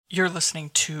You're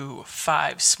listening to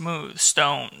Five Smooth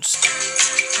Stones. You're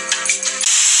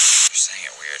saying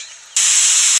it weird.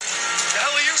 The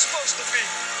hell are you supposed to be?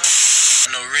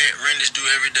 I know rent is due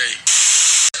every day.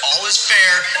 All is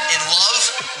fair in love,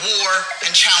 war,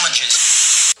 and challenges.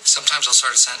 Sometimes I'll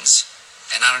start a sentence,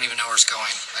 and I don't even know where it's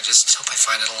going. I just hope I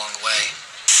find it along the way.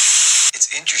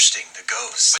 It's interesting, the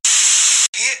ghost.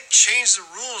 You can't change the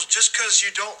rules just because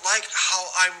you don't like how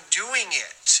I'm doing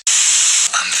it.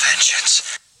 I'm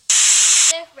vengeance.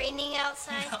 Is it raining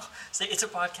outside? No, it's a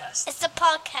podcast. It's a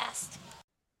podcast.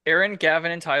 Aaron, Gavin,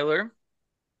 and Tyler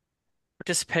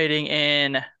participating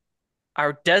in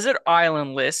our Desert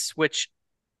Island list, which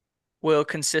will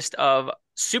consist of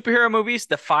superhero movies,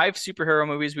 the 5 superhero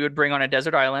movies we would bring on a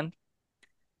desert island,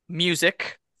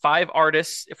 music, 5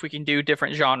 artists, if we can do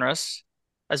different genres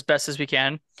as best as we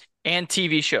can, and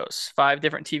TV shows, 5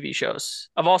 different TV shows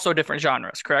of also different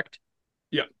genres, correct?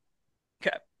 Yeah.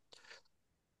 Okay.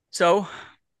 So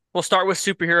we'll start with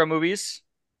superhero movies.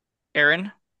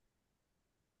 Aaron.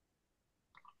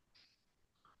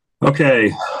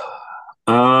 Okay.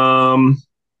 I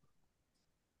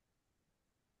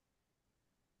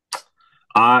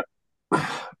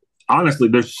honestly,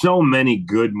 there's so many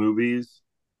good movies.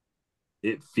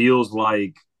 It feels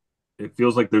like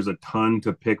there's a ton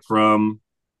to pick from.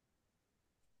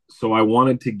 So I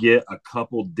wanted to get a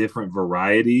couple different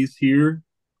varieties here.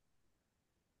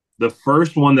 The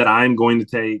first one that I'm going to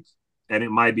take, and it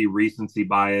might be recency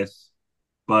bias,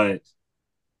 but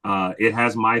it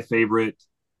has my favorite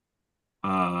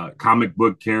comic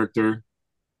book character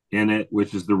in it,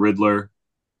 which is the Riddler.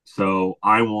 So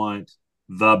I want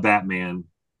the Batman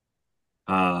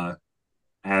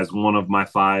as one of my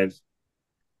 5.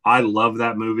 I love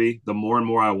that movie. The more and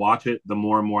more I watch it, the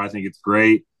more and more I think it's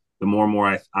great. The more and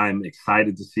more I'm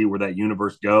excited to see where that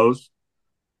universe goes.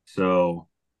 So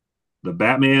the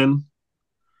Batman,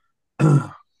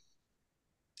 I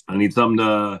need something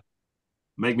to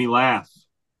make me laugh.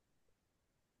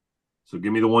 So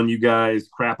give me the one you guys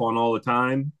crap on all the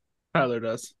time. Tyler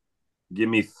does. Give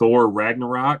me Thor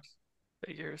Ragnarok.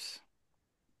 Figures.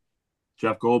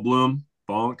 Jeff Goldblum,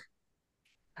 bonk.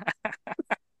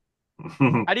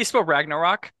 How do you spell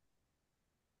Ragnarok?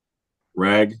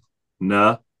 Rock.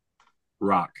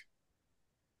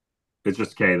 It's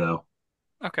just K though.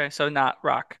 Okay, so not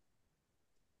rock.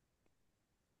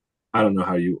 I don't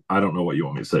know what you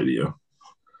want me to say to you.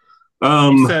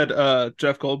 You said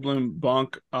Jeff Goldblum,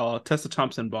 bonk. Tessa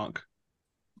Thompson, bonk.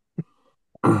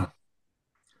 I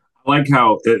like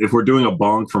how if we're doing a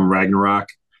bonk from Ragnarok,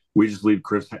 we just leave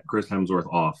Chris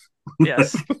Hemsworth off.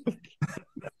 Yes.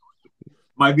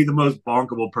 Might be the most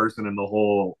bonkable person in the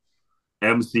whole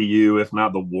MCU, if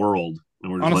not the world.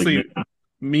 And we're just honestly,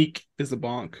 Meek is a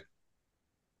bonk.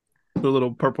 The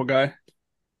little purple guy.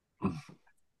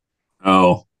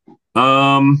 Oh.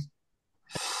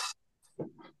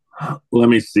 Let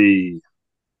me see.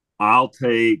 I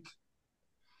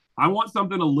want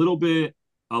something a little bit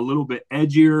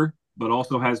edgier, but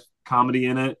also has comedy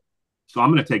in it. So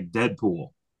I'm going to take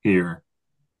Deadpool here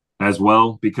as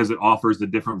well because it offers a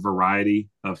different variety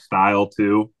of style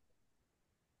too.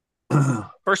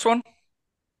 First one?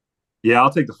 Yeah,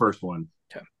 I'll take the first one.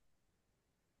 Okay.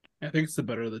 I think it's the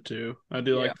better of the two. I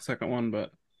do like the second one,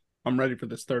 but I'm ready for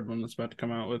this third one that's about to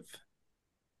come out with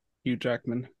Hugh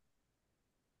Jackman.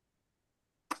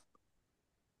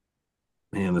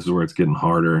 Man, this is where it's getting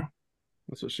harder.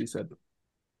 That's what she said.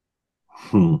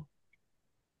 Oh,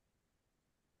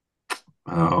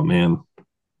 man.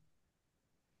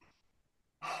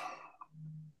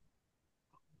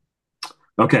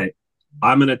 Okay,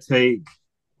 I'm going to take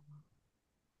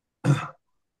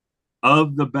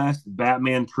of the best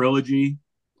Batman trilogy.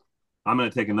 I'm going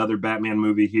to take another Batman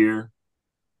movie here.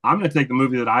 I'm going to take the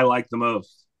movie that I like the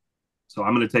most. So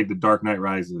I'm going to take The Dark Knight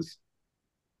Rises.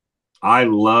 I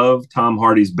love Tom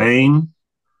Hardy's Bane.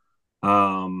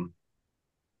 I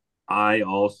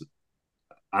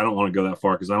don't want to go that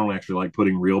far because I don't actually like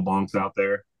putting real bonks out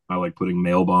there. I like putting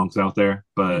male bonks out there.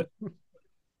 But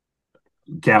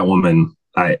Catwoman,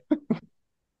 I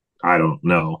don't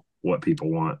know what people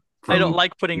want. I don't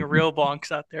like putting real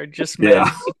bonks out there. Just men.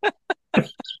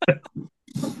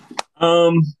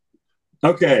 Yeah.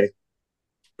 Okay.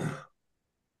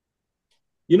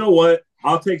 You know what?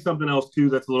 I'll take something else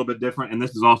too that's a little bit different, and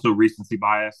this is also recency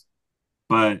bias,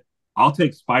 but I'll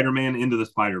take Spider-Man Into the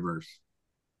Spider-Verse.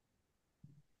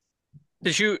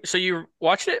 So you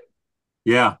watched it?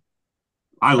 Yeah.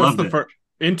 I loved it.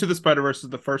 Into the Spider-Verse is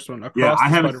the first one. Yeah, I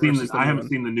haven't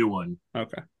seen the new one.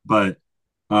 Okay. But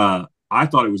I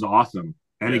thought it was awesome.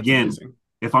 And again,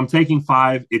 if I'm taking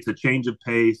 5, it's a change of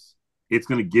pace. It's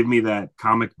going to give me that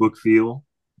comic book feel.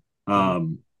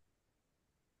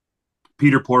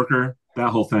 Peter Porker,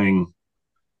 that whole thing,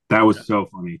 that Yeah. was so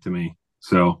funny to me.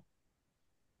 So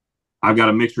I've got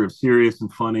a mixture of serious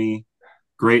and funny,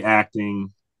 great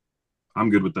acting. I'm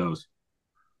good with those.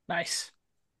 Nice.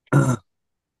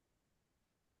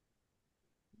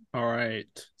 All right.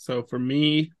 So for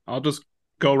me, I'll just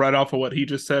go right off of what he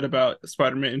just said about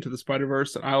Spider-Man Into the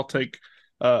Spider-Verse, and I'll take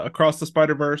Across the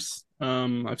Spider-Verse.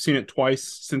 I've seen it twice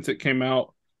since it came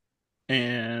out,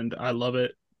 and I love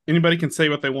it. Anybody can say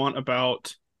what they want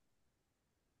about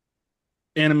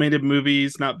animated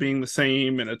movies not being the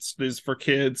same, and it's is for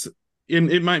kids.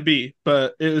 And it might be,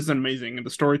 but it is amazing, and the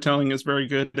storytelling is very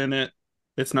good in it.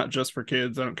 It's not just for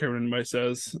kids. I don't care what anybody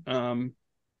says.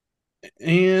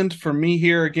 And for me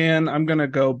here again, I'm gonna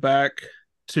go back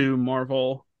to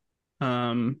Marvel.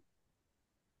 Um,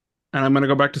 and I'm gonna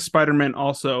go back to Spider-Man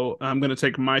also. I'm gonna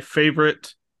take my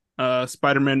favorite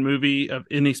Spider-Man movie of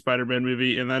any Spider-Man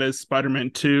movie, and that is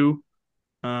Spider-Man 2.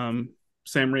 Um,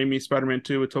 Sam Raimi Spider-Man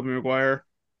 2 with Tobey Maguire.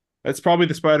 It's probably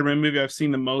the Spider-Man movie I've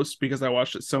seen the most because I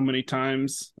watched it so many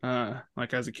times,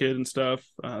 like as a kid and stuff.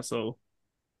 So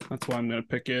that's why I'm gonna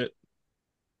pick it.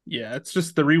 Yeah, it's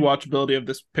just the rewatchability of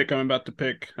this pick I'm about to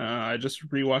pick. I just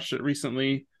rewatched it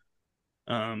recently.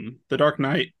 The Dark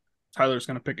Knight, Tyler's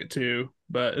gonna pick it too,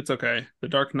 but it's okay. The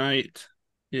Dark Knight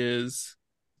is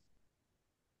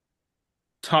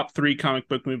top three comic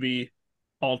book movie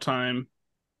all time,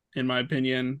 in my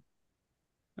opinion.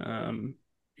 Um,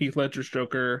 Heath Ledger's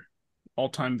Joker, all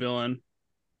time villain.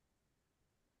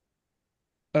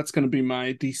 That's gonna be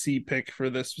my DC pick for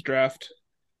this draft.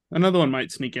 Another one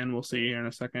might sneak in. We'll see here in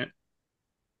a second.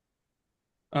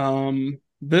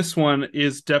 This one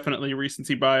is definitely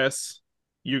recency bias.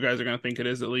 You guys are gonna think it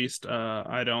is at least.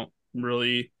 I don't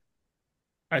really.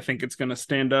 I think it's gonna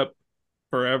stand up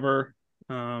forever.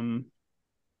 Um,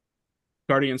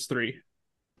 Guardians 3.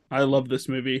 I love this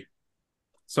movie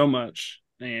so much,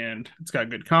 and it's got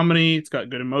good comedy. It's got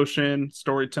good emotion,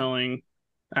 storytelling,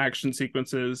 action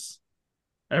sequences,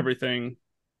 everything.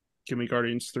 Give me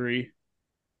Guardians 3.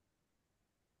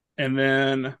 And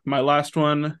then my last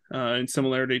one, in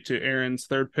similarity to Aaron's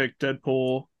third pick,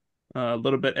 Deadpool, a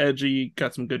little bit edgy,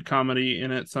 got some good comedy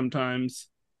in it sometimes.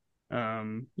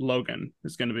 Logan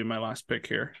is going to be my last pick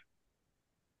here.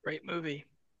 Great movie.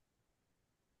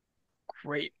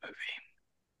 Great movie.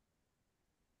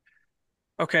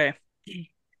 Okay. I'm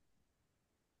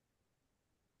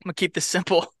gonna keep this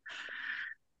simple.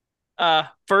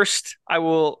 First, I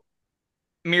will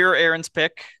mirror Aaron's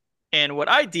pick and what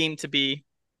I deem to be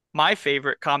my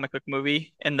favorite comic book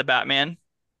movie in the Batman.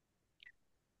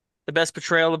 The best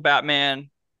portrayal of Batman,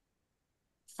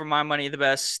 for my money, the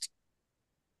best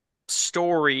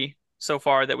story so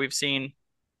far that we've seen.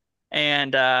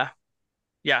 And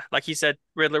yeah, like he said,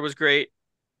 Riddler was great.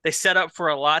 They set up for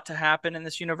a lot to happen in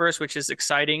this universe, which is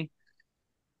exciting.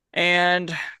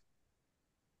 And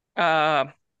uh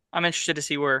I'm interested to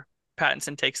see where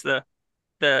Pattinson takes the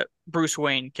Bruce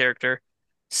Wayne character.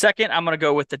 Second, I'm gonna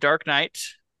go with the Dark Knight.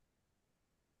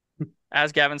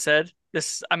 As Gavin said,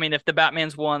 this I mean, if the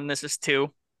Batman's one, this is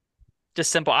two.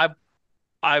 Just simple.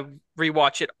 I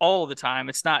rewatch it all the time.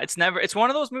 It's never it's one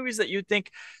of those movies that you'd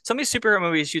think some of these superhero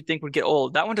movies you'd think would get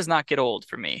old. That one does not get old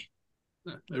for me.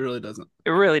 It really doesn't.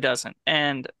 It really doesn't.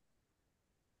 And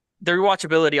the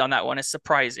rewatchability on that one is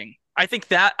surprising. I think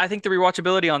the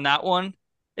rewatchability on that one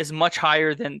is much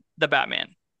higher than the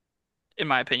Batman, in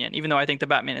my opinion, even though I think the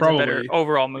Batman is a better Probably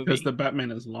overall because movie. the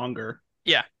Batman is longer.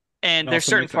 Yeah. And It there's also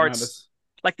certain makes it not parts as.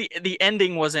 like the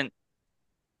ending wasn't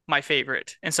my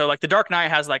favorite. And so like the Dark Knight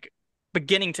has like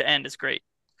beginning to end is great.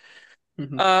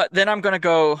 Mhm. Then I'm gonna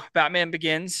go Batman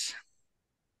Begins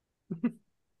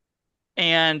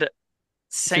and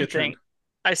See same a thing.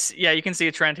 trend. Yeah, you can see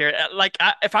a trend here.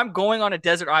 If I'm going on a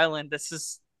desert island, this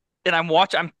is and I'm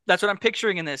watching. That's what I'm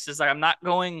picturing in this. Is like I'm not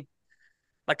going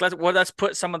like let's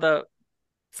put some of the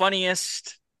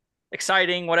funniest,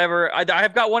 exciting, whatever. I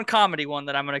have got one comedy one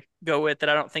that I'm gonna go with that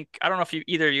I don't know if you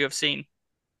either of you have seen,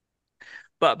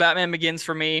 but Batman Begins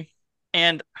for me,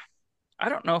 and I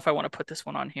don't know if I want to put this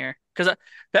one on here because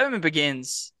Batman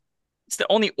Begins. It's the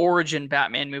only origin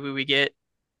Batman movie we get,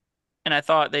 and I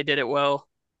thought they did it well.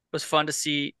 It was fun to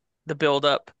see the build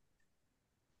up.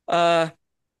 Uh,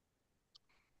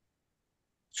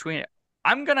 between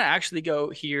I'm gonna actually go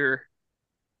here.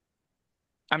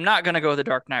 I'm not gonna go The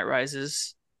Dark Knight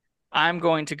Rises. I'm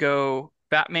going to go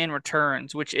Batman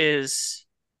Returns, which is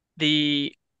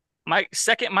the my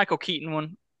second Michael Keaton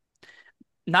one.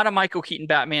 Not a Michael Keaton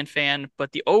Batman fan,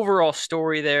 but the overall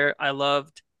story there, I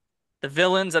loved the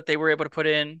villains that they were able to put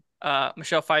in.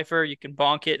 Michelle Pfeiffer, you can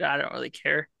bonk it. I don't really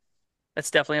care.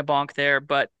 That's definitely a bonk there,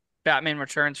 but Batman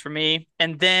Returns for me.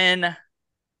 And then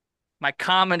my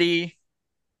comedy.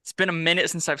 It's been a minute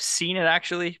since I've seen it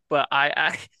actually, but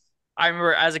I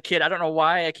remember as a kid, I don't know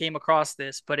why I came across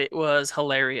this, but it was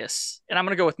hilarious. And I'm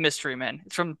gonna go with Mystery Men.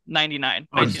 It's from 99,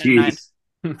 Oh, 1999.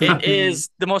 jeez. It is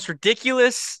the most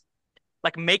ridiculous,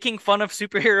 like making fun of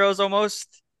superheroes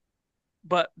almost,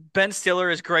 but Ben Stiller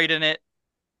is great in it.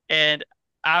 And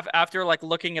after like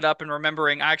looking it up and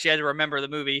remembering, I actually had to remember the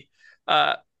movie.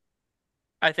 Uh,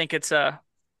 I think it's a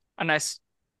nice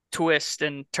twist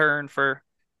and turn for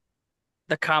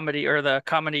the comedy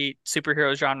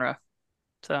superhero genre.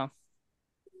 So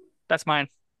that's mine.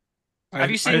 Have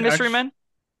you I seen Mystery actually Men?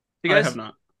 You I have guys?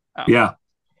 not. Oh, Yeah.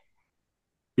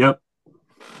 Yep.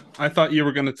 I thought you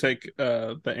were gonna take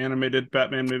the animated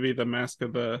Batman movie, The Mask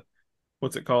of the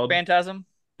what's it called? Phantasm.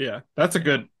 Yeah, That's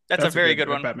a that's a very good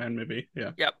good one. Batman movie.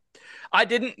 Yeah. Yep. I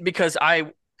didn't because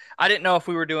I didn't know if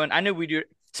we were doing. I knew we do.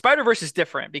 Spider-Verse is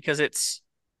different because it's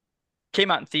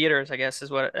came out in theaters. I guess is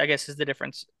the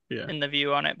difference Yeah. in the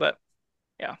view on it. But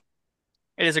yeah,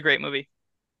 it is a great movie.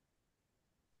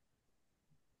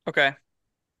 Okay,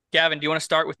 Gavin, do you want to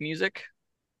start with music?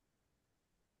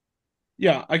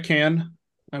 Yeah, I can.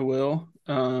 I will.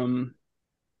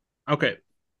 Okay.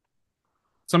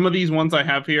 Some of these ones I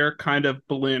have here kind of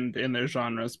blend in their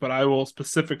genres, but I will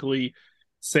specifically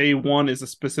say one is a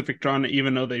specific genre,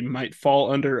 even though they might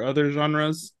fall under other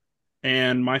genres.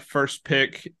 And my first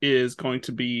pick is going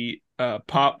to be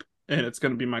pop, and it's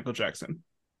going to be Michael Jackson.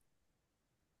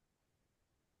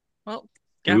 Well,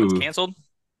 Gavin's Ooh, canceled.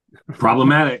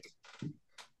 problematic.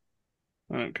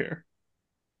 I don't care.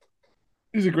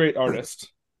 He's a great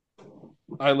artist.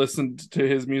 I listened to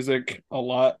his music a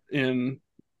lot in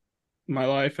my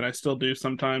life, and I still do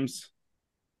sometimes.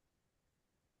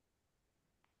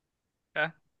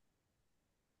 Okay.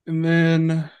 And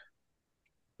then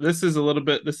this is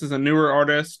a newer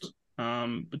artist,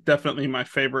 but definitely my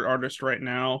favorite artist right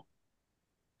now.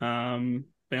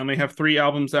 They only have 3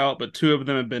 albums out, but 2 of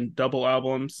them have been double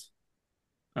albums.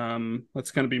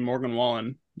 That's going to be Morgan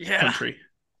Wallen, Yeah. Country.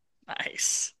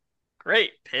 Nice.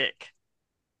 Great pick.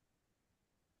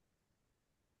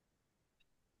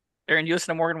 Aaron, you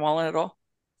listen to Morgan Wallen at all?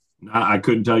 I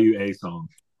couldn't tell you a song.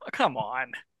 Oh, come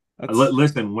on. That's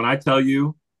Listen, when I tell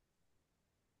you,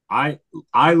 I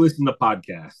I listen to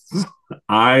podcasts.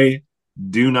 I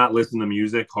do not listen to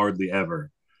music hardly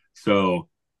ever. So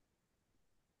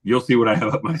you'll see what I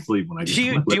have up my sleeve when I get Do to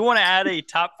you my do you list. want to add a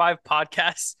top 5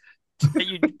 podcasts that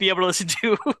you'd be able to listen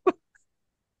to?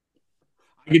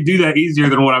 I can do that easier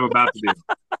than what I'm about to do.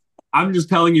 I'm just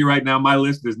telling you right now, my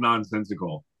list is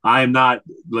nonsensical. I am not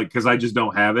like because I just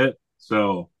don't have it.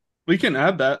 So we can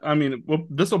add that. I mean, well,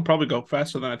 this will probably go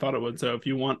faster than I thought it would. So if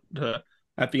you want to,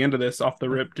 at the end of this, off the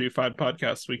rip, do 5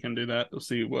 podcasts, we can do that. We'll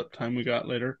see what time we got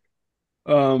later.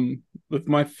 With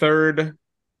my third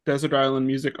desert island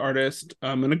music artist,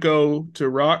 I'm gonna go to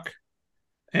rock,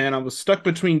 and I was stuck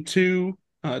between two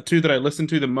that I listened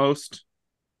to the most.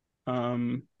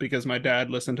 Because my dad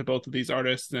listened to both of these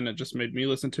artists, and it just made me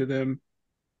listen to them.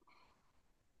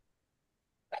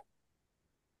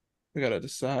 I gotta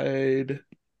decide,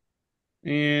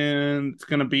 and it's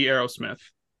gonna be Aerosmith.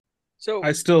 So,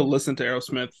 I still listen to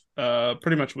Aerosmith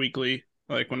pretty much weekly.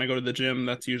 Like when I go to the gym,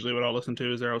 that's usually what I'll listen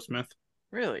to is Aerosmith.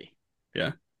 really?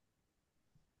 Yeah.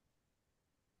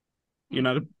 You're Hmm.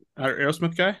 not a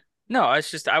Aerosmith guy? No, it's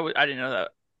just I didn't know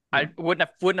that. Yeah. I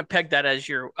wouldn't have pegged that as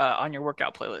your on your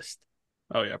workout playlist.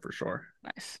 Oh yeah, for sure.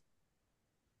 Nice.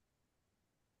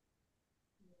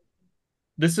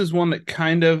 This is one that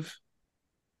kind of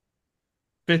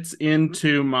fits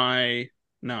into my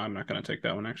no, I'm not gonna take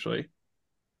that one actually.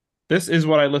 This is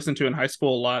what I listened to in high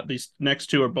school a lot. These next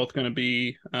two are both gonna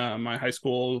be my high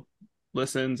school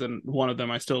listens, and one of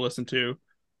them I still listen to.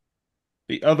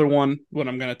 The other one, what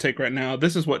I'm going to take right now,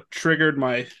 this is what triggered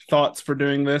my thoughts for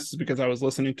doing this because I was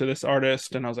listening to this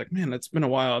artist and I was like, man, it's been a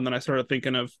while. And then I started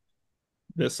thinking of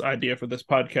this idea for this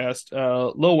podcast.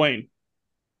 Lil Wayne,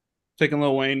 taking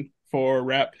Lil Wayne for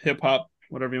rap, hip hop,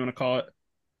 whatever you want to call it.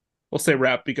 We'll say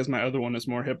rap because my other one is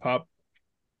more hip hop.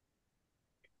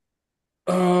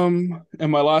 And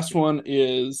my last one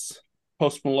is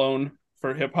Post Malone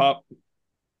for hip hop.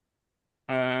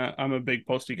 I'm a big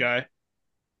Posty guy.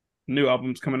 New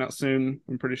album's coming out soon.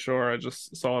 I'm pretty sure. I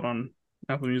just saw it on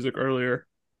Apple Music earlier.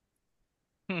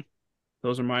 Hmm.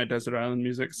 Those are my desert island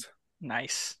musics.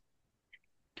 Nice.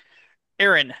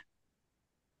 Aaron,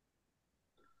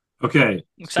 okay, I'm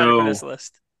excited for this so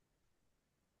list.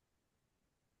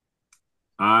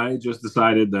 I just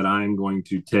decided that I'm going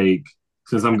to take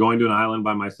since I'm going to an island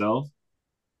by myself.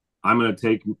 I'm going to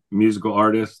take musical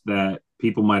artists that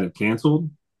people might have canceled,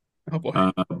 Oh boy.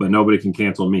 but nobody can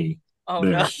cancel me. Oh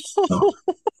no. there. So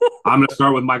I'm gonna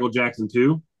start with Michael Jackson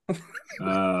too.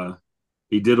 Uh,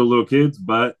 he did a little kids,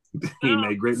 but he No.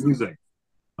 made great music.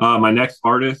 My next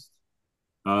artist,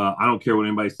 I don't care what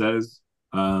anybody says.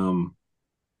 Um,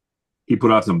 he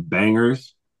put out some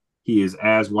bangers. He is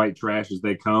as white trash as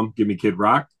they come. Give me Kid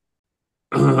Rock.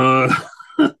 I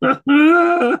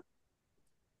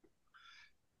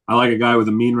like a guy with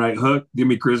a mean right hook. Give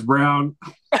me Chris Brown.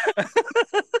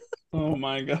 Oh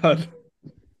my god.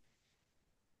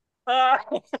 Ah.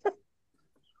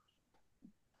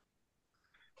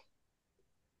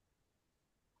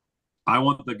 I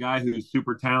want the guy who's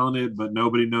super talented, but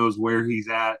nobody knows where he's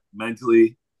at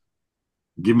mentally.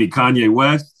 Give me Kanye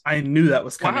West. I knew that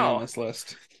was coming on Wow. this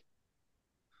list.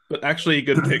 But actually a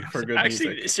good pick for good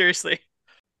Actually, music. seriously.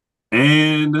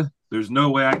 And there's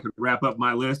no way I could wrap up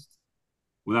my list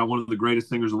without one of the greatest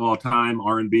singers of all time,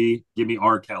 R&B. Give me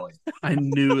R. Kelly. I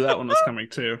knew that one was coming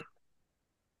too.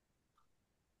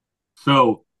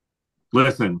 So,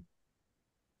 listen,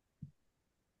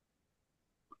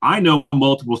 I know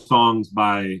multiple songs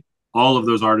by all of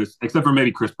those artists, except for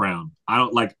maybe Chris Brown. I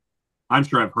don't like, I'm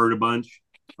sure I've heard a bunch,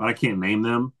 but I can't name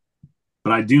them.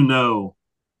 But I do know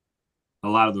a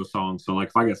lot of those songs. So, like,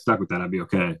 if I get stuck with that, I'd be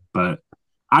okay. But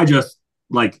I just,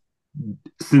 like,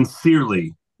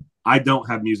 sincerely, I don't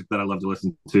have music that I love to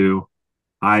listen to.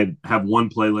 I have one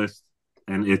playlist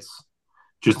and it's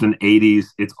just an 80s,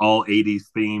 it's all 80s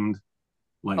themed.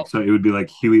 Like, Oh, so it would be like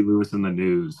Huey Lewis in the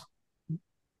News.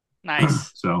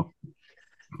 nice. So,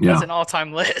 That's yeah. an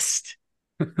all-time list.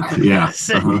 Yeah.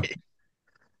 Say. Uh-huh.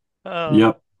 Oh.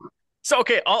 Yep. So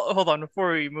okay, hold on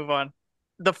before we move on.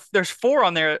 There's four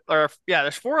on there, or yeah,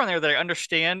 there's four on there that I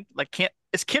understand. Like, can't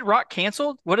is Kid Rock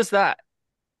canceled? What is that?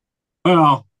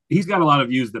 Well, he's got a lot of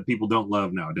views that people don't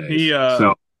love nowadays. He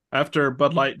So, after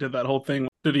Bud Light did that whole thing,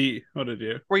 what did he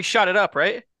do? Where he shot it up,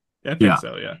 right? I think yeah.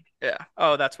 so, yeah. Yeah.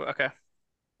 Oh, that's what. Okay.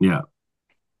 Yeah.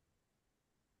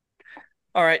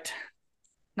 All right.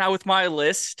 Now with my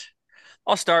list,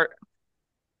 I'll start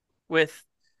with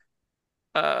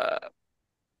uh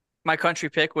my country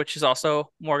pick, which is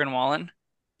also Morgan Wallen,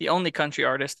 the only country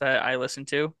artist that I listen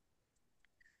to.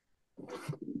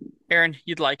 Aaron,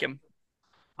 you'd like him.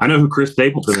 I know who Chris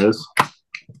Stapleton is.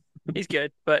 He's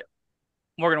good, but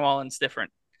Morgan Wallen's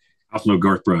different. I also know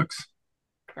Garth Brooks.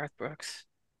 Garth Brooks.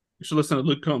 You should listen to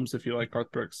Luke Combs if you like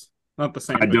Garth Brooks. Not the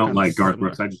same, I but don't kind of like Garth similar.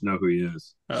 Brooks. I just know who he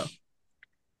is. Oh.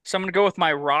 So I'm gonna go with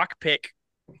my rock pick,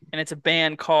 and it's a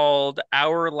band called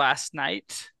Our Last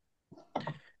Night.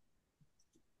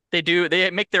 They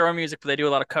make their own music, but they do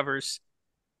a lot of covers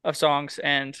of songs,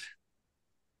 and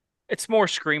it's more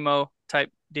screamo type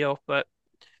deal. But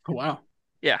Oh wow.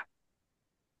 yeah,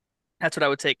 that's what I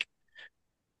would take.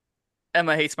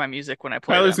 Emma hates my music when I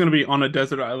play Tyler's them. gonna be on a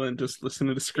desert island just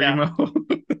listening to Yeah,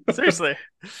 Screamo. seriously.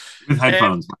 With And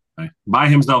headphones, by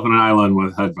himself on an island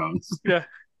with headphones. yeah,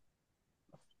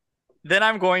 then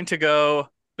I'm going to go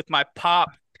with my pop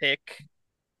pick.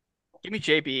 Give me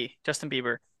JB, Justin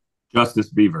Bieber. Justice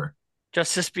Beaver.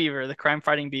 Justice Bieber, the crime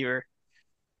fighting Bieber.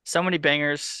 So many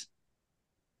bangers.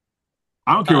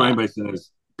 I don't care what anybody says.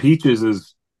 Peaches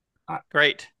is,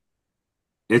 Great.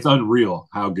 it's unreal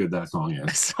how good that song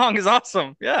This is. song is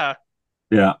awesome. Yeah.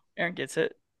 Yeah. Aaron gets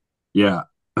it. Yeah.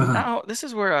 Now, this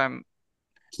is where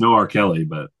It's no R. Kelly,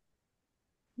 but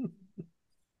let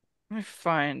me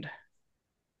find.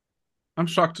 I'm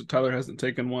shocked that Tyler hasn't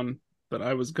taken one that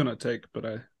I was gonna take, but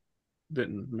I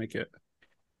didn't make it.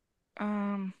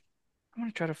 I'm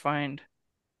gonna try to find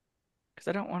because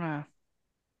I don't want to.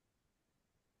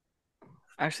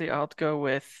 Actually, I'll go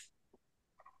with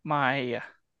my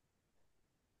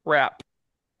rap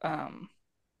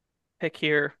pick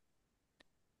here,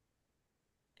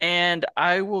 and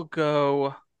I will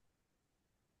go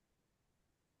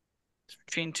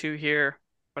between two here,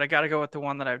 but I got to go with the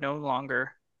one that I no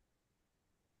longer.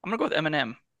 I'm gonna go with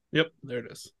Eminem. Yep, there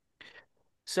it is.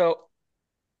 So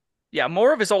yeah,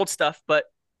 more of his old stuff, but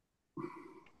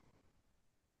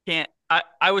can't.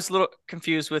 I was a little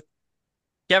confused with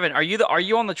Gavin. Are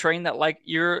you on the train that like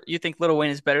you think Lil Wayne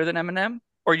is better than Eminem,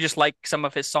 or you just like some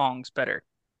of his songs better?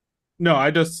 No,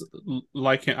 I just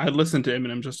like him. I listen to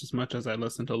Eminem just as much as I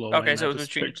listen to Lil Okay, Wayne. so I it's just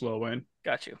between. picked Lil Wayne.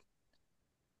 Got you.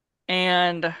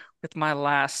 And with my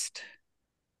last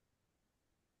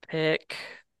pick,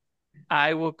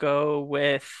 I will go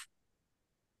with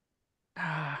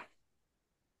uh,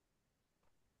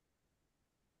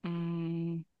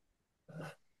 mm,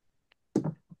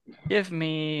 give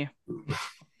me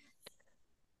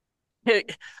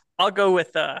I'll go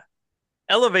with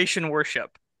Elevation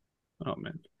Worship. Oh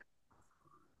man.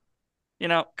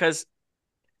 Because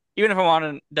even if I'm on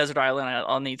a desert island,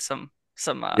 I'll need some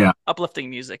yeah. uplifting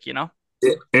music.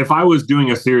 If I was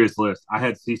doing a serious list, I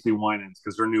had CC Winans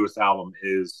because her newest album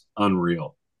is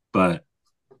unreal. But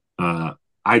uh,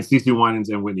 I had CC Winans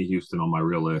and Whitney Houston on my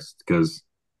real list because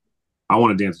I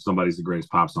Want to Dance with Somebody's the greatest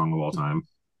pop song of all time.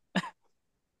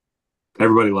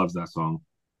 Everybody loves that song.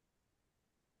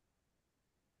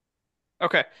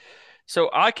 Okay. So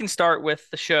I can start with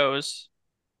the shows,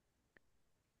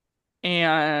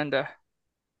 and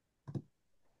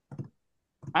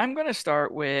I'm gonna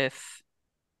start with,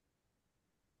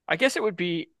 I guess it would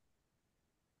be,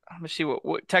 let me see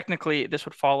what technically this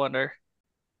would fall under.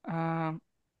 Um,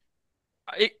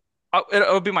 it,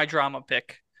 it'll be my drama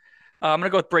pick. I'm gonna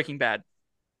go with Breaking Bad.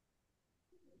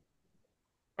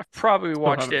 I've probably Still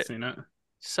watched haven't it. seen it.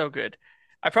 So good.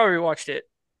 I probably watched it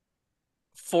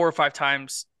 4 or 5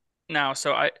 times now.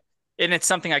 And it's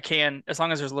something I can, as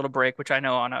long as there's a little break, which I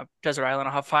know on a desert island,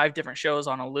 I'll have 5 different shows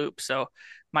on a loop. So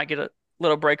might get a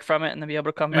little break from it and then be able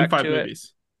to come And back five to it.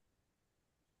 movies.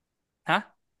 Huh?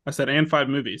 I said and 5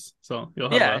 movies, so you'll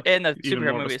have Yeah. a And the even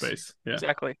superhero more of a movies. space. Yeah.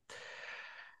 Exactly.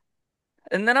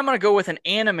 And then I'm going to go with an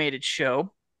animated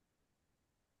show.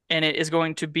 And it is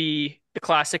going to be the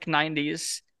classic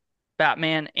 90s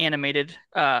Batman animated.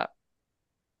 Yeah,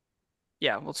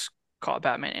 we'll just call it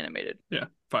Batman animated. Yeah.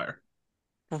 Fire.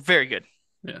 Very good.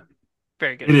 Yeah.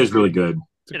 Very good. It is really good.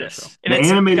 It's a It good show. is. And The it's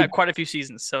animated got quite a few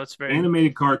seasons, so it's very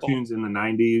animated cool. cartoons in the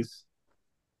 '90s,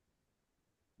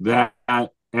 that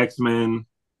X-Men,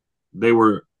 they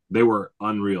were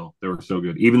unreal. They were so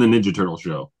good. Even the Ninja Turtle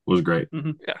show was great.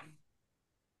 Mm-hmm. Yeah.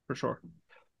 For sure.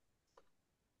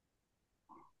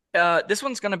 This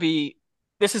one's gonna be,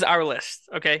 this is our list.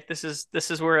 Okay. This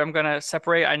is where I'm gonna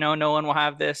separate. I know no one will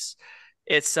have this.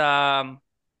 It's I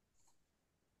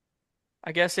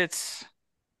guess it's,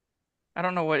 I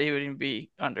don't know what it would even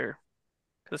be under.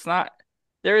 'Cause it's not,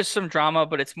 there is some drama,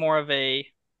 but it's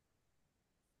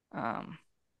um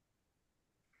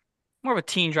more of a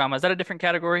teen drama. Is that a different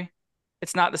category?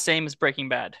 It's not the same as Breaking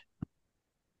Bad.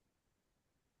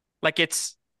 Like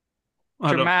it's I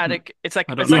don't dramatic. It's like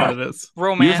I don't it's know like what Yeah, it is.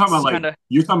 you're talking about romance like kind of.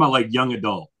 you're talking about like young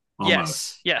adult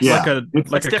almost. Yes. Yes. Like Yeah, a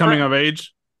it's like That's a coming different. of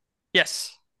age.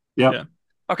 Yes. yep. Yeah.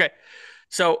 Okay.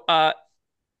 So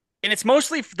and it's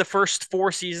mostly for the first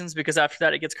 4 seasons because after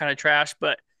that it gets kind of trash,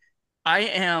 but I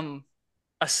am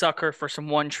a sucker for some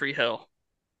One Tree Hill.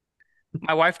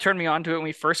 My wife turned me on to it when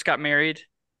we first got married,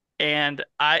 and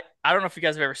I don't know if you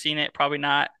guys have ever seen it, probably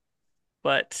not,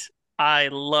 but I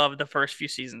love the first few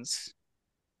seasons.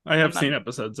 I I'm have not, seen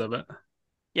episodes of it.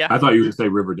 yeah, I thought you were going to say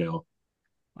Riverdale.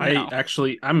 no,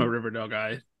 I'm a Riverdale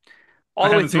guy. all I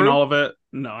the way haven't seen through. all of it.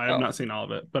 No, I have Oh, not seen all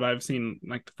of it, but I've seen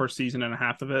like the first season and a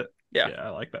half of it. yeah, Yeah, I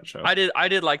like that show. I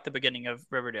did like the beginning of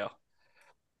Riverdale.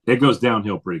 It goes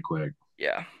downhill pretty quick.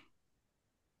 Yeah,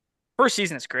 first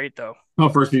season is great though. Oh,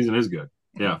 first season is good.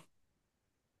 Mhm. Yeah.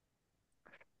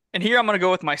 And here I'm gonna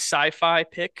go with my sci-fi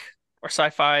pick or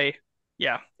sci-fi,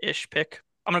 yeah, ish pick.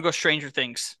 I'm gonna go Stranger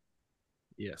Things.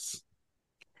 Yes.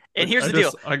 And here's the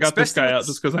deal, I got this especially guy with out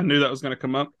just because I knew that was going to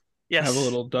come up. I have a yes,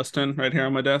 little Dustin right here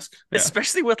on my desk. Yeah.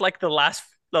 especially with like the last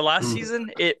Mm.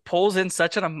 season, it pulls in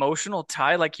such an emotional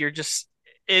tie. Like you're just,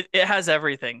 it has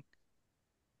everything.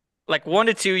 Like 1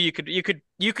 to 2,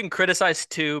 you can criticize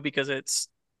 2 because it's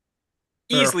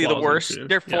There are easily the flaws in worst. two.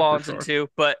 There are Yeah, for flaws in sure. 2,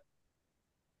 but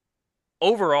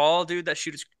overall, dude, that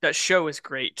show is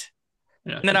great.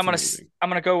 Yeah, And then it's amazing. I'm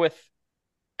gonna go with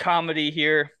comedy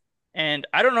here, and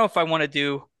I don't know if I want to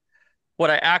do what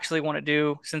I actually want to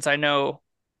do since I know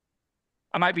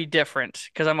I might be different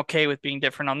because I'm okay with being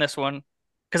different on this one.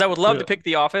 Because I would love Do to it. pick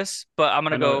The Office, but I'm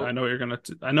gonna go. I know what you're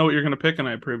I know what you're gonna pick, and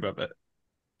I approve of it.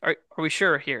 Are we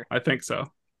sure here? I think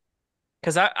so.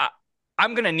 Because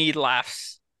I'm gonna need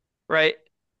laughs, right?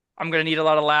 I'm gonna need a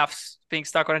lot of laughs being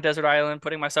stuck on a desert island,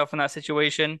 putting myself in that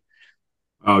situation.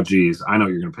 Oh, geez. I know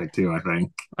what you're going to pick too, I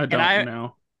think. I And don't I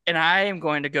know. and I am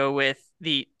going to go with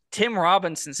the Tim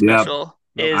Robinson Yep. special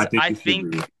Nope, I is think I you should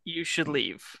leave. think you should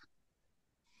leave.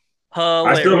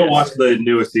 I still haven't Hilarious. watched the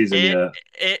newest season It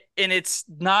yet. and it's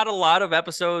not a lot of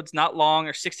episodes, not long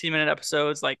or 16-minute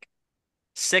episodes, like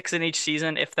 6 in each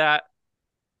season, if that.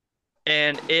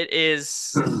 And it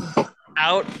is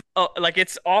out like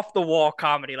it's off the wall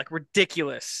comedy, like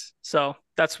ridiculous. So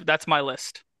that's my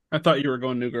list. I thought you were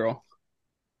going New Girl.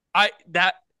 I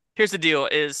that Here's the deal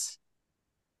is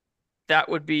that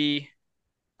would be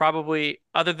probably,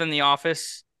 other than The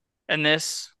Office, and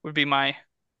this would be my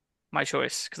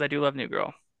choice because I do love New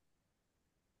Girl.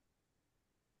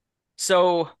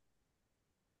 So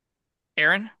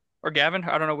Aaron or Gavin,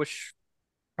 I don't know which,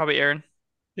 probably Aaron.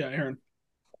 Yeah, Aaron.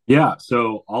 Yeah.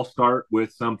 So I'll start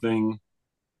with something.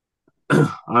 I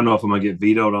don't know if I'm going to get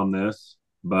vetoed on this,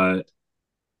 but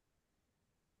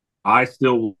I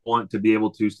still want to be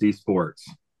able to see sports.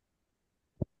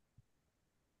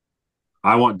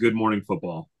 I want Good Morning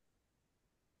Football.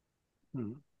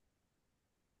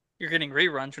 You're getting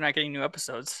reruns. You're not getting new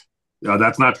episodes.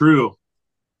 That's not true.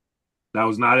 That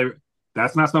was not a,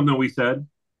 that's not something we said.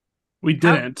 We How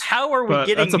didn't, how are we but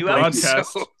that's getting a new broadcast.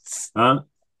 episodes? Huh?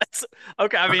 That's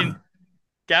okay. I mean, You're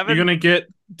Gavin, gonna get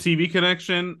TV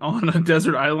connection on a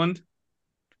desert island.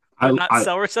 but not I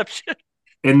cell reception.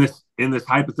 in this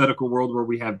hypothetical world where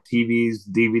we have TVs,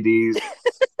 DVDs,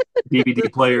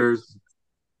 DVD players,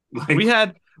 We like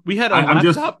had we had I'm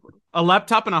just a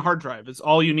laptop and a hard drive is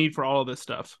all you need for all of this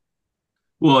stuff.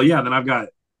 well, yeah. Then I've got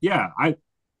I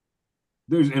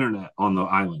there's internet on the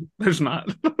island. There's not.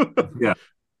 Yeah,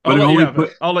 I'll but it let you only have put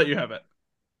it. I'll let you have it.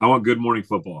 I want Good Morning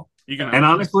Football. You can have And it.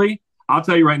 honestly, I'll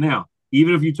tell you right now,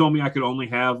 even if you told me I could only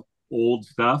have old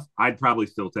stuff, I'd probably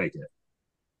still take it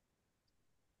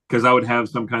because I would have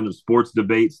some kind of sports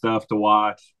debate stuff to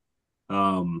watch.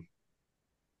 Um,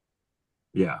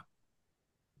 yeah.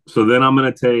 So then I'm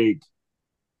gonna take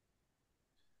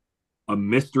a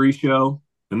mystery show,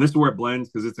 and this is where it blends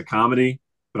because it's a comedy,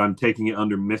 but I'm taking it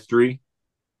under mystery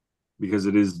because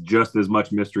it is just as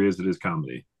much mystery as it is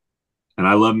comedy, and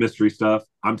I love mystery stuff.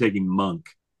 I'm taking Monk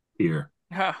here.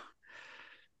 Huh.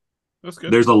 That's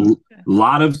good. There's a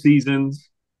lot of seasons.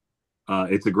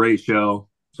 It's a great show,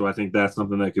 so I think that's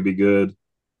something that could be good.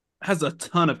 Has a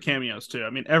ton of cameos too. I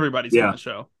mean, everybody's in Yeah. the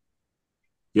show.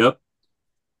 Yep.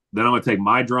 Then I'm gonna take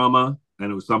my drama,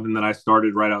 and it was something that I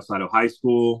started right outside of high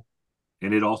school,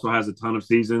 and it also has a ton of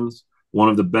seasons. One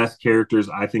of the best characters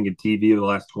I think in TV of the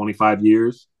last 25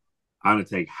 years. I'm gonna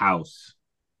take House.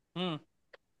 Hmm.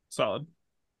 Solid.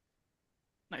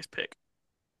 Nice pick.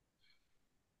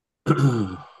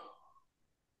 And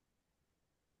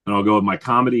I'll go with my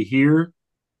comedy here.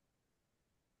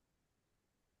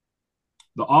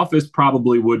 The Office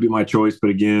probably would be my choice, but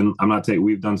again, I'm not taking.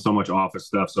 We've done so much Office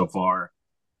stuff so far.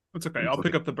 That's okay. I'll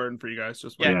pick up the burden for you guys.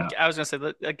 Just wait. Yeah, I was gonna say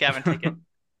let Gavin take it.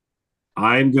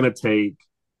 I'm gonna take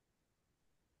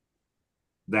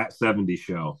That 70s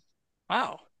Show.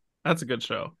 Wow. That's a good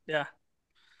show. Yeah.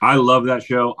 I love that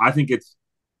show. I think it's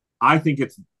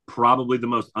probably the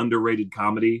most underrated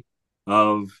comedy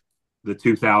of the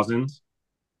 2000s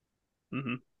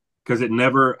Mm-hmm. because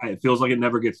it feels like it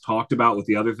never gets talked about with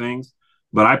the other things.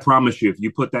 But I promise you, if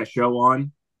you put that show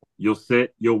on, you'll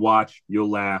sit, you'll watch, you'll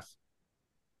laugh.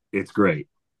 It's great.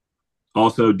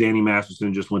 Also, Danny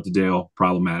Masterson just went to jail.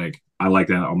 Problematic. I like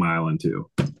that on my island too.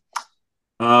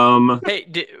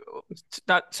 Hey,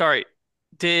 not sorry.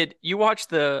 Did you watch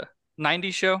the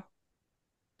 '90s show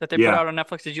that they put Yeah, out on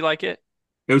Netflix? Did you like it?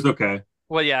 it was okay.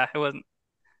 Well, yeah, it wasn't.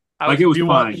 I Like was. it was You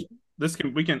fine. watch this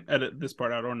we can edit this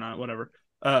part out or not, whatever.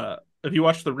 If you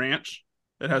watch The Ranch,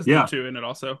 it has them Yeah. two in it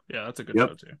also. Yeah, that's a good Yep.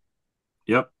 show too.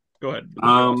 Yep. Go ahead.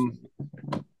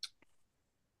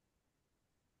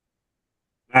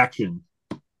 Action.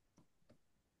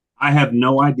 I have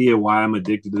no idea why I'm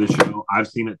addicted to the show. I've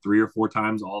seen it 3 or 4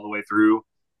 times all the way through,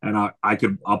 and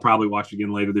I'll probably watch it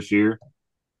again later this year.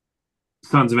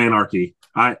 Sons of Anarchy.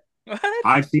 What?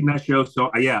 I've seen that show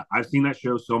I've seen that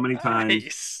show so many times.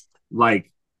 Nice.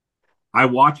 Like I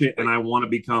watch it and I want to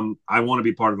be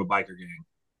part of a biker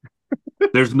gang.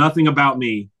 There's nothing about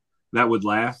me that would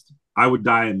last. I would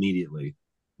die immediately.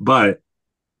 But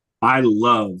I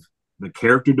love the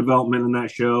character development in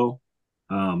that show.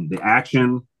 The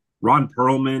action. Ron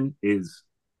Perlman is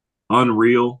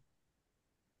unreal.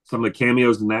 Some of the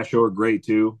cameos in that show are great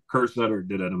too. Kurt Sutter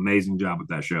did an amazing job with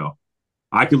that show.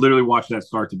 I could literally watch that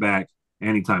start to back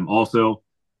anytime. Also,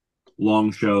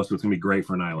 long show, so it's gonna be great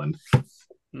for an island.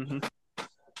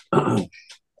 Mm-hmm.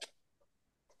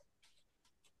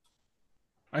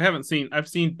 I've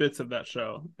seen bits of that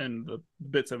show, and the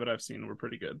bits of it I've seen were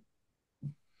pretty good.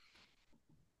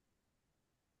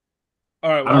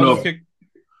 All right, well, I don't know.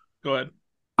 Go ahead.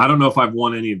 I don't know if I've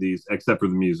won any of these except for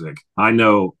the music. I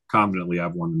know confidently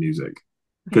I've won the music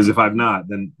because if I've not,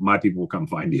 then my people will come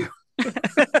find you.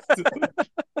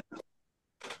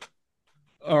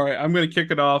 All right, I'm going to kick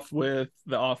it off with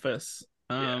The Office.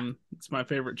 It's my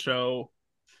favorite show.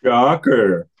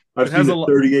 Shocker! I've It has seen it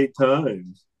 38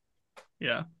 times.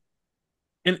 Yeah,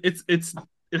 and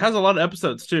it has a lot of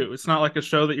episodes too. It's not like a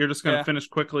show that you're just going to finish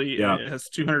quickly. Yeah. It has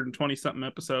 220 something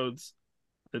episodes.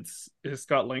 It's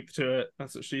got length to it.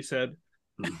 That's what she said.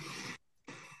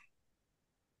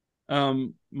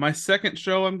 My second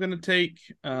show I'm going to take.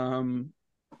 I'm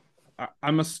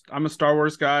a Star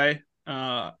Wars guy.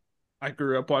 I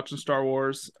grew up watching Star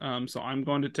Wars. So I'm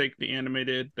going to take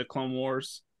the Clone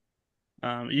Wars.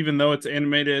 Even though it's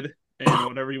animated and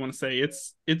whatever you want to say,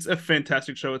 it's a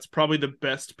fantastic show. It's probably the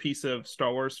best piece of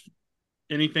Star Wars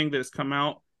anything that has come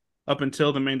out up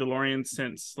until The Mandalorian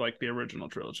since like the original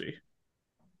trilogy.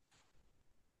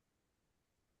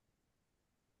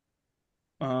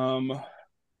 Um,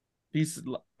 these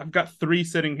I've got three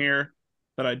sitting here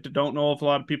that I don't know if a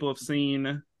lot of people have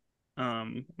seen.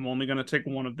 I'm only going to take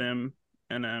one of them,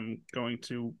 and I'm going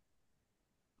to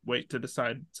wait to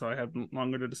decide, so I have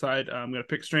longer to decide. I'm going to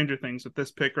pick Stranger Things with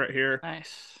this pick right here.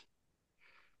 Nice.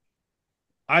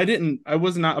 I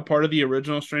was not a part of the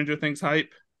original Stranger Things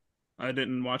hype. I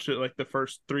didn't watch it like the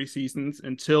first three seasons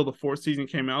until the fourth season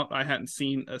came out. I hadn't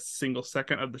seen a single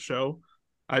second of the show.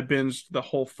 I binged the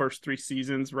whole first three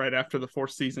seasons right after the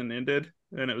fourth season ended,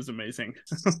 and it was amazing.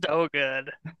 So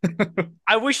good.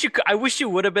 I wish you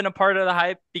would have been a part of the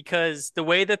hype because the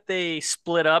way that they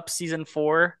split up season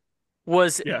 4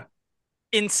 was Yeah,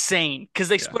 insane. Because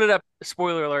they yeah, split it up.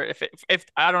 Spoiler alert! If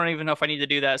I don't even know if I need to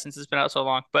do that since it's been out so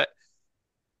long, but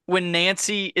when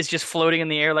Nancy is just floating in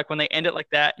the air, like when they end it like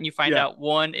that, and you find yeah, out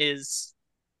one is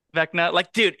Vecna,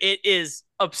 like dude, it is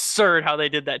absurd how they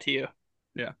did that to you.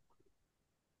 yeah.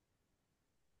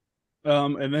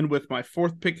 And then with my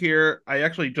fourth pick here, I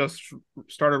actually just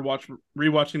started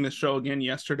rewatching this show again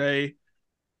yesterday.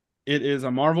 It is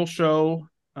a Marvel show.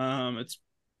 It's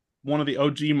one of the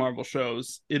OG Marvel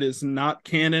shows. It is not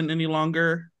canon any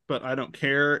longer, but I don't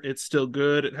care. It's still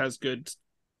good. It has good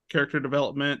character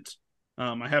development.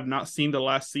 I have not seen the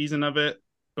last season of it,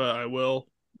 but I will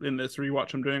in this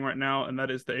rewatch I'm doing right now, and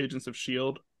that is the Agents of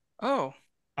Shield. Oh,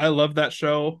 I love that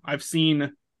show. I've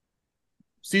seen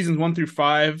seasons 1 through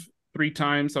 5 3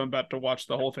 times. So I'm about to watch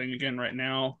the whole thing again right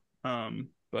now.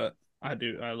 But I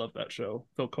love that show.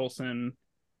 Phil Coulson,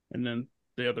 and then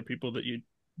the other people that you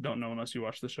don't know unless you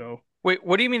watch the show. wait,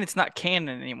 what do you mean it's not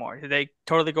canon anymore? Did they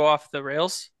totally go off the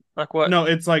rails? Like what? No,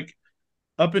 it's like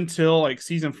up until like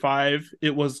season 5,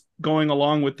 it was going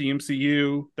along with the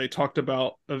MCU. They talked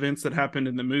about events that happened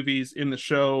in the movies in the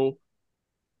show.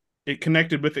 It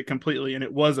connected with it completely, and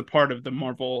it was a part of the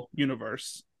Marvel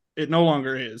universe. It no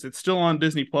longer is. It's still on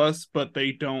Disney Plus, but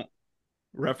they don't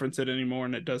reference it anymore,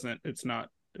 and it doesn't. It's not.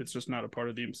 It's just not a part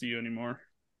of the MCU anymore.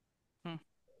 Hmm.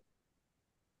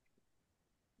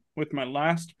 With my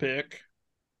last pick,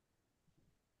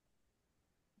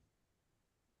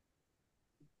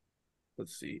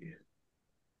 let's see.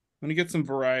 I'm gonna get some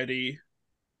variety.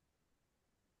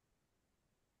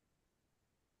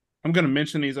 I'm gonna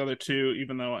mention these other two,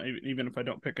 even if I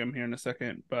don't pick them here in a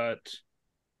second. But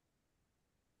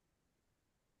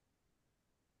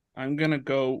I'm gonna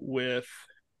go with.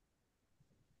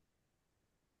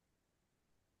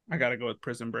 I gotta go with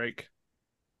Prison Break.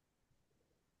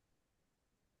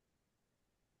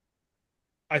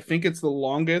 I think it's the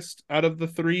longest out of the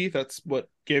three. That's what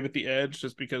gave it the edge,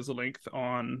 just because the length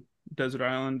on Desert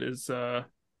Island is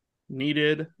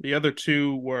needed. The other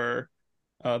two were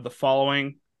the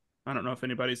following. I don't know if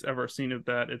anybody's ever seen of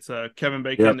that. It's Kevin Yep.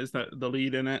 Bacon is the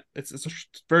lead in it. It's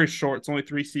very short. It's only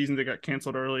 3 seasons. It got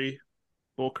canceled early.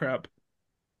 Bull crap.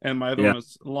 And my other Yeah. one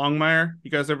was Longmire. You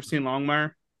guys ever seen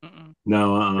Longmire? Mm-mm.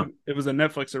 No. It was a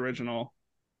Netflix original.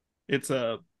 It's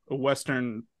a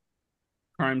Western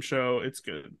crime show. It's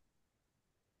good.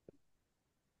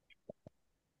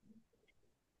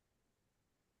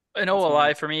 I know That's a my lie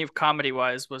last. for me, comedy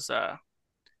wise, was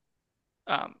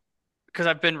um because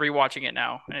I've been rewatching it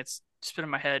now and it's just been in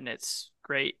my head and it's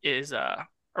great. Is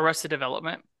Arrested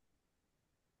Development.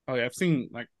 Oh yeah,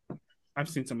 I've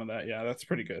seen some of that. Yeah, that's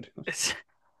pretty good. It's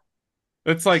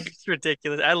It's like it's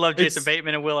ridiculous. I love Jason it's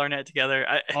Bateman and Will Arnett together.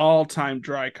 all time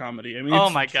dry comedy. I mean, Oh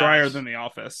it's my drier gosh. than The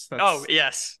Office. Oh That's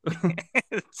yes,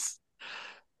 it's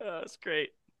it's great.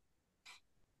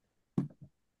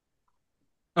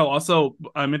 oh. Also,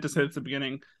 I meant to say at the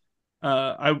beginning.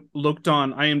 I looked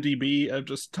on IMDb of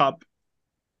just top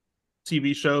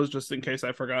TV shows just in case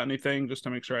I forgot anything, just to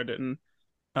make sure I didn't.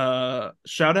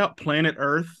 Shout out Planet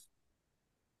Earth,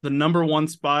 the number 1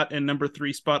 spot and number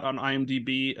 3 spot on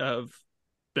IMDb of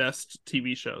best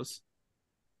TV shows.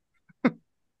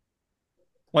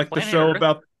 Like the Planet show Earth.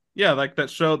 about yeah, like that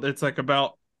show that's like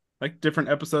about like different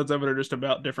episodes of it are just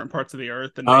about different parts of the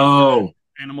earth and nature and Oh,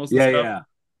 animals and yeah, stuff. yeah.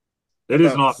 I It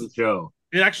is thought an awesome show.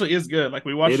 it actually is good. Like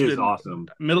we It watched it is in awesome.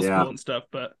 middle Yeah, school and stuff,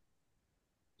 but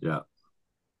yeah.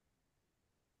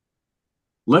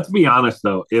 Let's be honest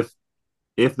though. If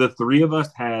the three of us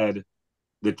had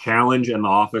the challenge and the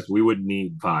office, we would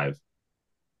need five.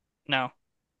 No,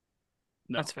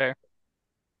 no. that's fair.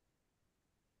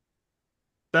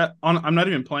 I'm not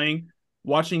even playing.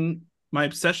 Watching my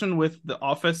obsession with The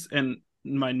Office and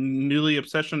my newly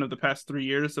obsession of the past 3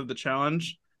 years of the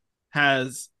challenge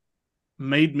has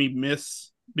made me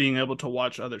miss being able to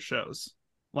watch other shows.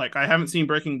 Like I haven't seen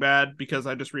Breaking Bad because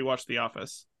I just rewatched The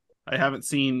Office. I haven't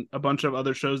seen a bunch of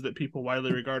other shows that people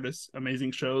widely regard as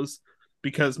amazing shows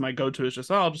because my go-to is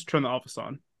just, oh, I'll just turn The Office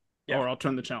on Yeah. or I'll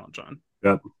turn The Challenge on.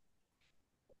 Yep.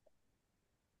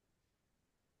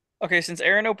 Okay, since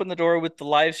Aaron opened the door with the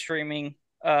live streaming,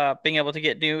 being able to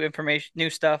get new information, new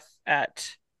stuff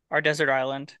at our desert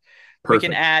island, we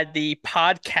can Perfect. add the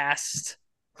podcast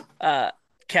uh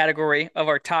category of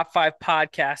our top 5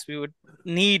 podcasts we would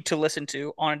need to listen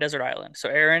to on a desert island. So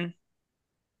Aaron,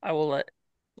 I will let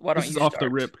why don't This you is off the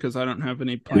start? rip because I don't have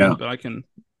any Yeah. planned, but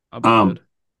I'll be Um, good.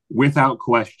 without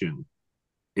question,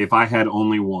 if I had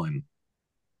only one,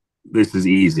 this is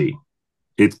easy.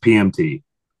 It's PMT.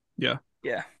 Yeah.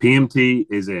 Yeah. PMT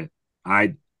is it.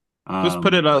 I Just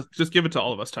put um it just give it to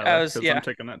all of us, Tyler, because I'm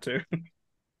taking that too.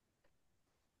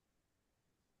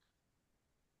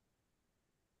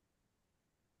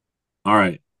 all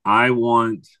right. I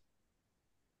want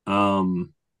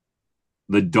um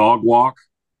the dog walk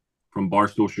from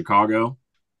Barstool Chicago.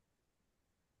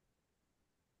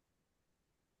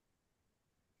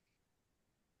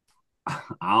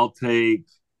 I'll take,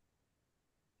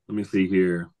 let me see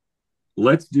here.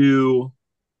 Let's do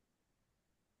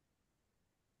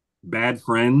Bad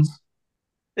Friends.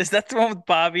 Is that the one with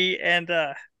Bobby and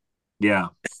Yeah.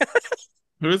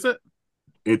 Who is it?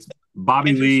 It's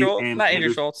Bobby Andrew Lee Schultz? and Not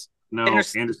Andrew Schultz. Andrew,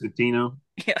 Anderson Tino.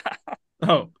 yeah.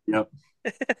 Oh. Yep.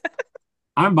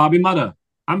 I'm Bobby Mother.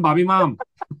 I'm Bobby Mom.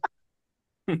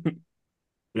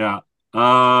 Yeah.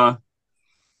 Uh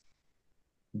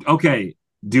okay.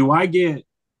 Do I get,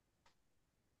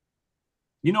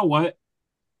 you know what?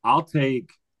 I'll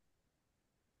take,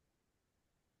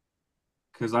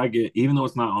 because I get, even though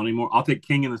it's not on anymore, I'll take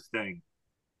King and the Sting.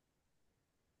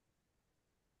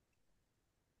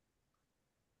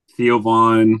 Theo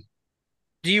Vaughn.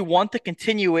 Do you want the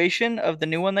continuation of the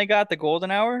new one they got, the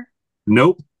Golden Hour?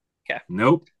 Nope. Okay,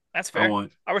 Nope. that's I fair.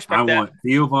 want I I respect that. want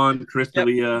Theo Vaughn, Yep.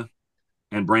 Crystalia,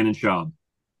 and Brandon Schaub.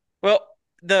 Well,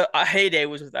 the heyday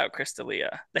was without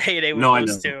Crystalia. The heyday was No, I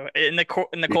those know. two in the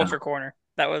Yeah. culture corner.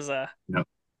 That was Yep.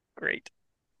 great.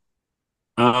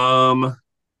 Um,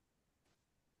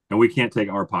 and we can't take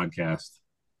our podcast.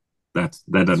 That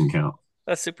doesn't count.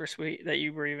 That's super sweet that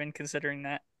you were even considering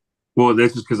that. Well,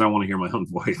 that's just because I want to hear my own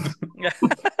voice. Yeah.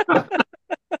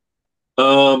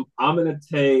 I'm gonna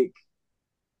take.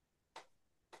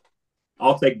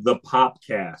 I'll take the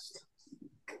Popcast.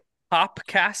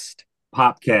 Popcast.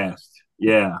 Popcast.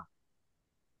 Yeah.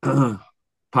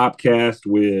 Popcast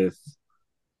with.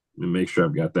 Let me make sure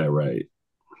I've got that right.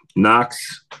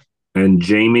 Knox and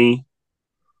Jamie.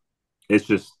 It's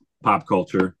just pop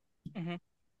culture, Mm-hmm.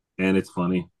 and it's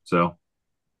funny. So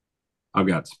I've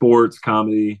got sports,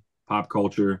 comedy, pop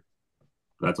culture.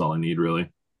 That's all I need, really.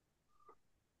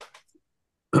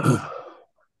 I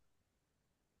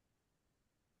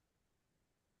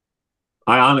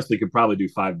honestly could probably do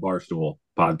 5 Barstool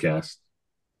podcasts.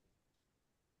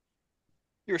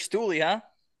 You're Stoolie, huh?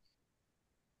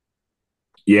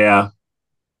 Yeah.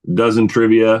 Dozen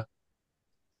trivia.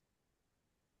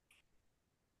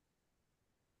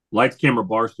 Lights, camera,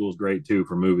 Barstool is great too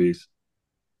for movies.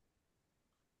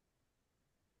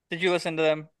 Did you listen to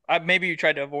them? Maybe you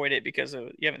tried to avoid it because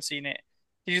you haven't seen it.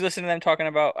 Did you listen to them talking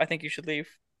about I think you should leave?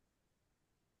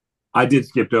 I did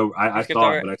skip over. You I skipped saw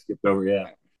over it, it. but I skipped over.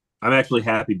 Yeah. I'm actually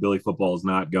happy Billy Football is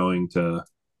not going to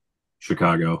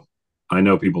Chicago. I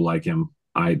know people like him.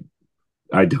 I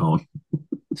don't.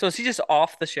 So is he just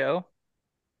off the show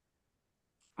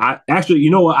I actually,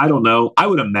 you know what? I don't know. I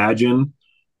would imagine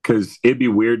because it'd be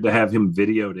weird to have him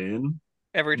videoed in,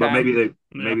 every but time?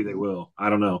 maybe they will. I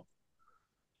don't know.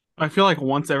 I feel like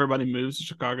once everybody moves to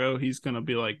Chicago, he's gonna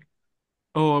be like,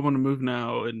 "Oh, I want to move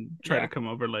now," and try Yeah. to come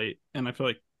over late. And I feel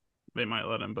like they might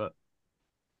let him. But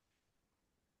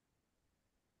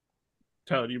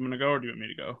Tyler, do you want to go or do you want me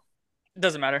to go? It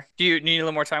doesn't matter. Do you need a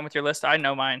little more time with your list? I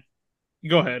know mine.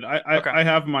 Go ahead. Okay. I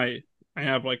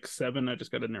have like 7. I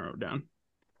just got to narrow it down.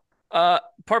 Part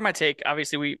of my take,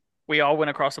 obviously we all went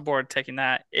across the board taking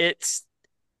that.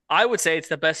 I would say it's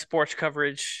the best sports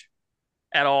coverage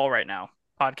at all right now,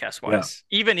 podcast Yeah. wise.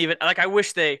 Even like I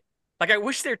wish their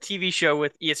TV show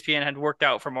with ESPN had worked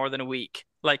out for more than a week.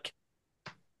 Like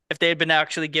if they had been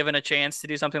actually given a chance to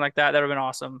do something like that, that would have been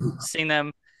awesome. Seeing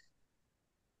them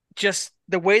just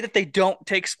the way that they don't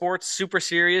take sports super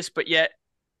serious, but yet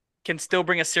can still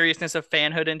bring a seriousness of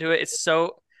fanhood into it.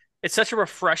 It's such a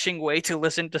refreshing way to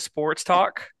listen to sports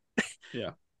talk.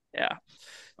 Yeah. Yeah.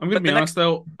 I'm gonna But be the honest next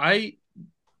though. I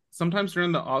sometimes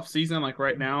during the off season, like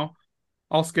right now,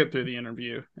 I'll skip through the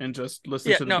interview and just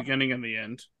listen Yeah, to the no. beginning and the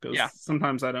end because Yeah.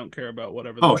 sometimes I don't care about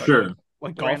whatever. Oh, talking sure. about.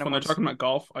 Like The golf random when they're ones. talking about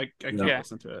golf, I can't Yeah.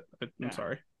 listen to it. I'm Yeah.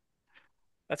 sorry.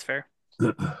 That's fair.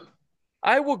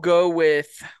 I will go with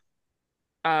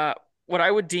uh what I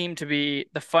would deem to be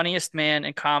the funniest man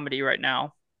in comedy right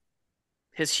now.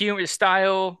 His humor, his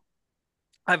style.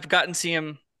 I've gotten to see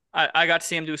him. I got to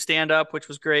see him do stand up, which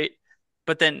was great.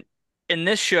 But then in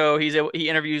this show, he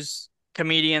interviews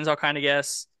comedians, all kind of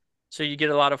guests. So you get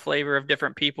a lot of flavor of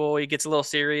different people. He gets a little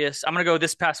serious. I'm gonna go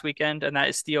this past weekend, and that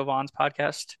is Theo Vaughn's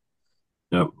podcast.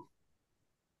 Yep.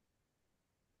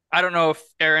 I don't know if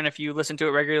Aaron, if you listen to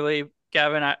it regularly,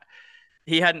 Gavin,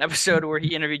 he had an episode where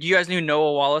he interviewed. You guys knew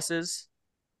Noah Wallace is,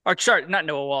 or sorry, not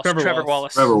Noah Wallace, Trevor Trevor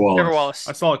Wallace. Wallace. Trevor Trevor Wallace. I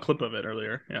Wallace. saw a clip of it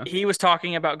earlier. Yeah. He was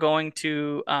talking about going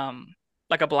to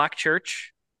like a black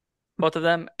church, both of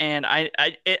them, and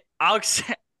I'll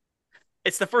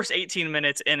it's the first 18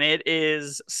 minutes, and it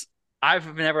is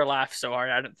I've never laughed so hard,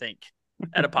 I don't think,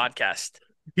 at a podcast.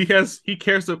 He has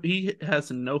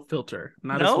no filter.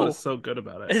 And that is what No. is so good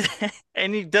about it.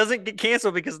 And he doesn't get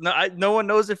canceled because no one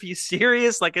knows if he's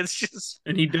serious. Like it's just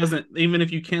And he doesn't, even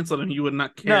if you canceled him, you would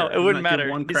not care. no, it He would wouldn't not give matter.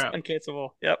 one He's crap. uncancelable.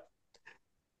 Yep.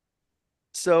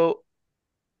 So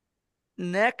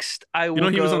next I You will know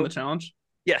he was on go. the challenge?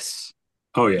 Yes.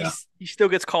 Oh yeah. He still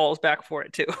gets calls back for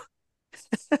it too.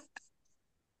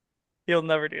 He'll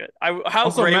never do it. How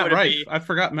Also, great Matt would it Rife. be? I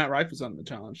forgot Matt Rife was on the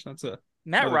challenge. That's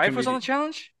Matt another Rife was on the comedian.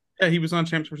 challenge? Yeah, he was on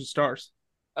Champs vs. Stars.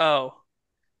 Oh.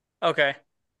 Okay.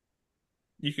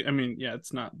 I mean, yeah,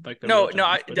 it's not like the No, real no,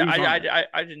 challenge, but he was on there.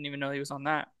 I didn't even know he was on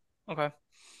that. Okay.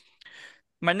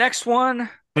 My next one,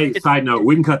 Hey, side note,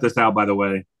 we can cut this out, by the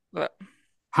way. uh,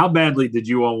 How badly did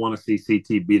you all want to see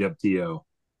CT beat up TO?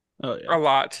 Oh a yeah,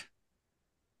 lot.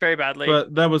 Very badly.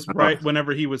 but that was right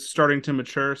whenever he was starting to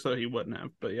mature, so he wouldn't have.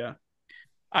 But yeah,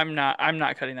 I'm not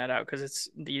cutting that out because it's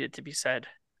needed to be said.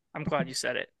 I'm glad you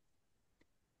said it.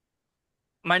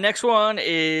 My next one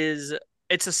is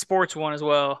it's a sports one as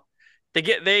well.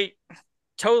 They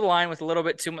toe the line with a little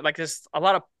bit too much, like there's a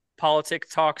lot of politic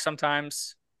talk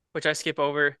sometimes, which I skip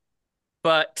over.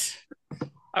 But I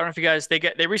don't know if you guys they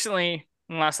recently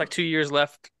in the last like 2 years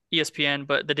left ESPN,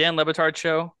 but the Dan Lebitard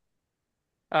show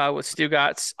with Stu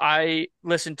Gatz, I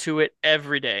listen to it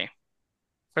every day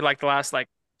for like the last like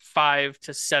 5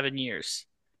 to 7 years,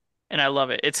 and I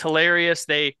love it. It's hilarious.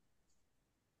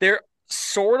 They're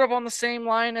sort of on the same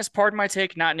line as Pardon My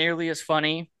Take, not nearly as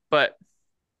funny, but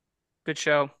good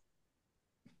show.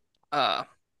 Uh,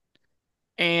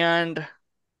 and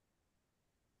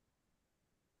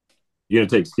You gonna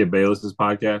take Skip Bayless's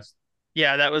podcast?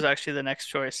 yeah, that was actually the next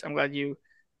choice. I'm glad you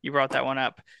brought that one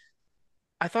up.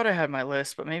 I thought I had my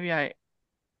list, but maybe I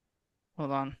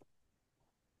hold on.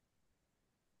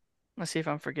 Let's see if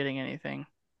I'm forgetting anything.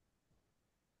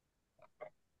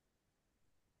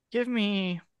 Give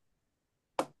me.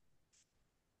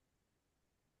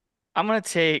 I'm gonna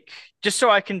take just so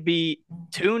I can be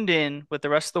tuned in with the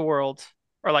rest of the world,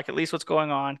 or like at least what's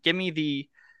going on. Give me the.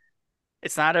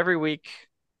 It's not every week.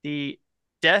 The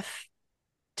death,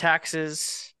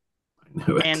 taxes, I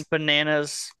knew it. and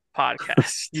bananas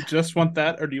podcast. you just want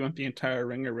that, or do you want the entire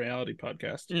Ringer reality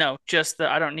podcast? No, just the.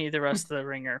 I don't need the rest of the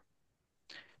ringer.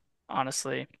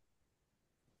 Honestly,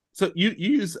 So you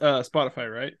use Spotify,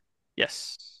 right?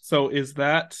 yes. So is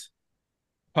that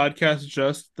podcast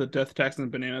just the Death, Tax,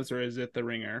 and Bananas, or is it the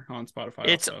Ringer on Spotify?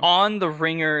 It's also? on the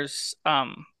ringers.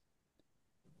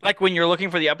 Like when you're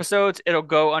looking for the episodes, it'll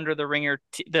go under the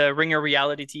the Ringer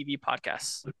reality TV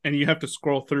podcasts. And you have to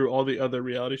scroll through all the other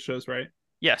reality shows, right?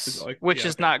 Yes, Like, which yeah,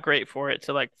 is okay. not great for it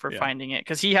to like for Yeah. finding it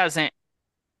because he hasn't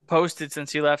posted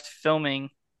since he left filming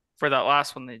for that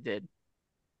last one they did.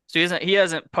 So he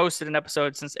hasn't posted an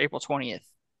episode since April 20th.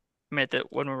 I mean,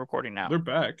 when we're recording now. They're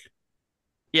back.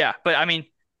 Yeah, but I mean,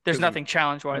 there's 'Cause nothing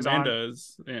challenge wise on.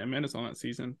 Amanda's on that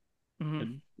season.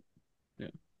 Mhm. Yeah.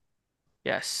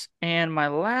 Yes, and my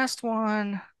last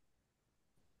one.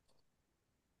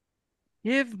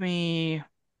 Give me.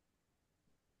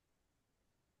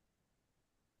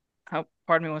 How?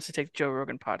 Pardon me wants to take the Joe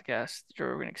Rogan podcast, the Joe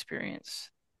Rogan Experience.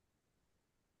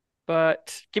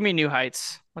 But give me New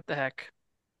Heights. What the heck?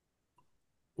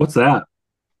 What's that?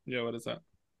 Yeah, what is that?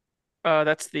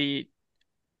 That's the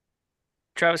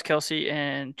Travis Kelsey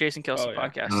and Jason Kelsey Oh, yeah.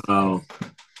 podcast. Oh,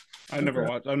 I've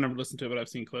never listened to it, but I've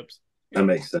seen clips. that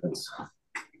makes sense.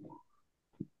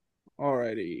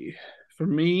 Alrighty. For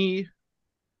me,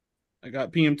 I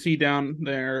got PMT down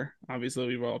there. Obviously,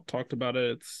 we've all talked about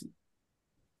it.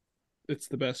 It's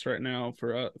the best right now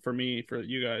for me, for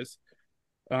you guys.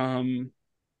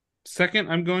 Second,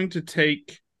 I'm going to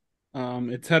take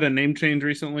it's had a name change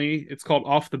recently. It's called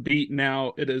Off the Beat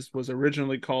now. Was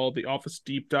originally called The Office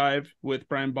Deep Dive with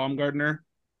Brian Baumgartner.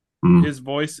 His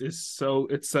voice is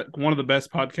it's like one of the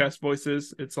best podcast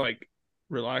voices. It's like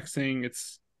relaxing.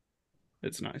 It's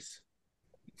nice.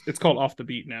 It's called Off the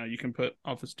Beat now. You can put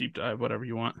Office Deep Dive, whatever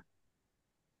you want.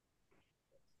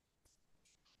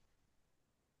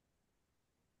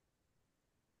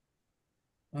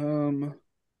 Um,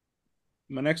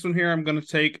 my next one here, I'm gonna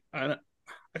take. I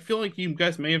feel like you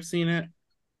guys may have seen it.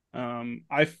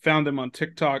 I found them on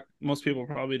TikTok. Most people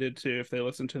probably did too if they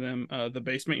listened to them. The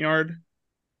Basement Yard.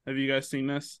 Have you guys seen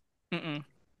this? Mm-mm.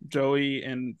 Joey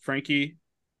and Frankie.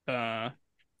 Uh,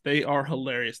 they are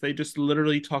hilarious. They just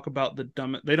literally talk about the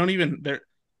dumbest. They don't even. They're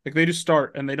like they just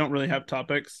start and they don't really have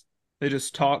topics. They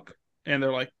just talk and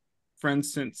they're like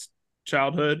friends since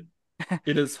childhood.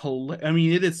 It is hilarious. I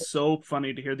mean, it is so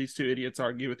funny to hear these two idiots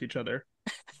argue with each other.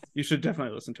 You should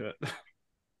definitely listen to it.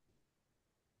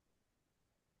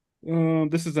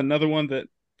 This is another one that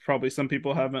probably some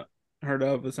people haven't heard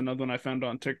of. It's another one I found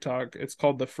on TikTok. It's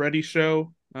called The Freddy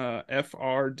Show.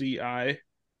 FRDI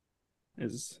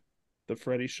is The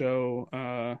Freddy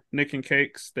Show. Nick and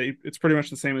Cakes. It's pretty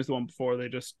much the same as the one before. They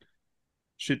just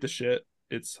shoot the shit.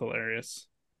 It's hilarious.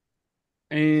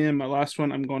 And my last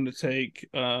one, I'm going to take.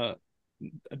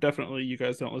 Definitely, you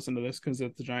guys don't listen to this because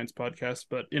it's the Giants podcast,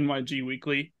 but NYG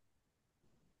Weekly.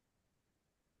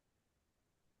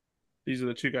 These are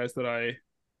the two guys that I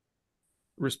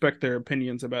respect their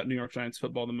opinions about New York Giants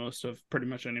football the most of pretty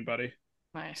much anybody.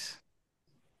 Nice.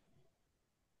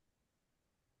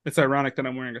 It's ironic that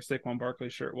I'm wearing a Saquon Barkley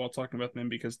shirt while talking about them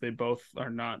because they both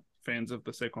are not fans of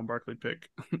the Saquon Barkley pick.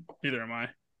 Neither am I,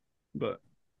 but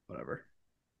whatever.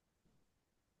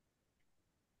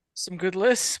 Some good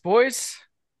lists, boys.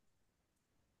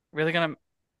 Really gonna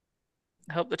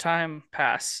help the time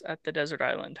pass at the desert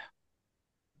island.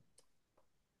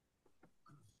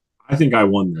 I think I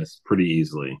won this pretty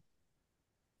easily.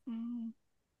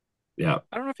 Yeah.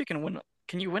 I don't know if you can win.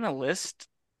 Can you win a list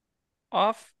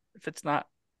off if it's not?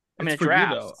 I mean, It's a for you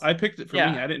draft. though. I picked it for me.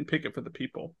 Yeah. I didn't pick it for the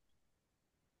people.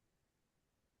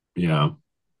 Yeah.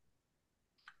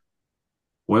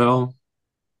 Well,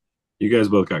 you guys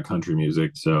both got country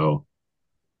music, so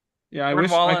Yeah,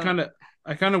 Gordon Wallen.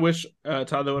 I kind of wish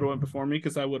Tyler would have went before me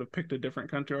because I would have picked a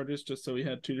different country artist just so we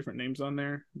had two different names on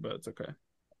there. But it's okay.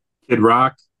 Kid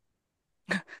Rock,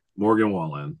 Morgan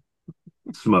Wallen,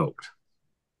 smoked.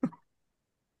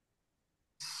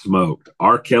 Smoked.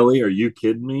 R. Kelly, are you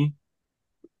kidding me?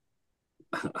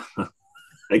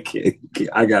 I can't.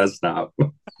 I gotta stop.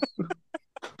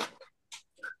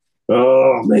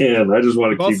 Oh man, I just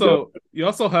want to keep going. You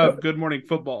also have Good Morning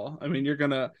Football. I mean, you're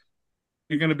gonna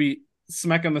be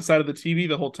smacking the side of the TV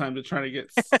the whole time to try to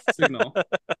get signal.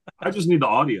 I just need the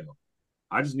audio.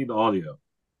 I just need the audio.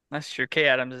 That's true. Kay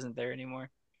Adams isn't there anymore.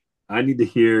 I need to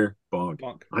hear bonk.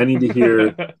 Bonk. I need to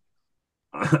hear.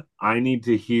 I need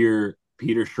to hear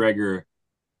Peter Schreger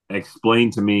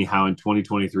explain to me how in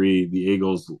 2023 the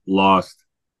Eagles lost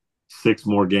 6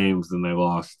 more games than they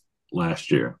lost last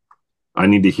year. I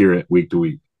need to hear it week to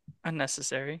week.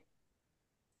 Unnecessary.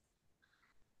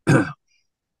 Oh,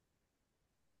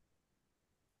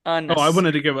 I Unnecessary.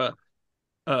 wanted to give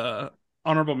a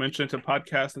honorable mention to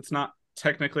podcast. It's not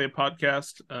technically a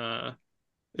podcast.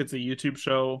 It's a YouTube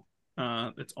show.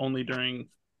 It's only during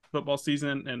football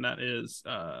season, and that is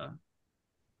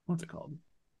what's it called?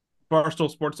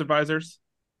 Barstool Sports Advisors.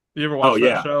 You ever watch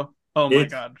that show? Oh my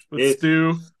god, with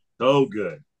Stu, so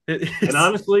good. And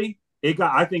honestly,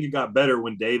 I think it got better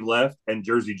when Dave left and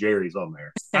Jersey Jerry's on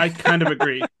there. I kind of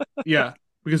agree. Yeah,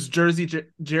 because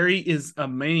Jerry is a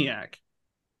maniac.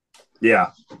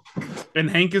 Yeah, and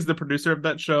Hank is the producer of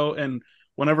that show. And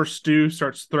whenever Stu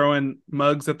starts throwing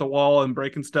mugs at the wall and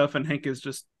breaking stuff, and Hank is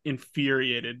just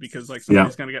infuriated because like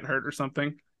somebody's gonna get hurt or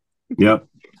something. Yep.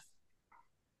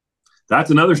 That's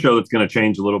another show that's going to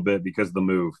change a little bit because of the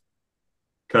move.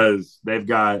 Because they've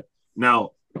got now.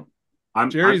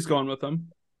 Jerry's going with them.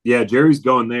 Yeah, Jerry's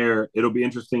going there. It'll be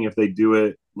interesting if they do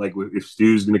it. Like if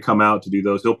Stu's going to come out to do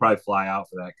those, he'll probably fly out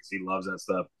for that because he loves that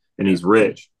stuff and he's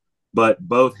rich. But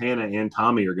both Hannah and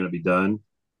Tommy are going to be done.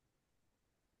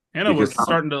 Hannah was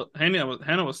starting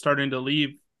to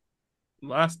leave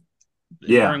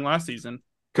during last season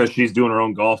because she's doing her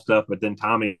own golf stuff. But then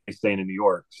Tommy is staying in New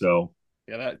York, so.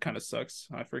 Yeah, that kind of sucks.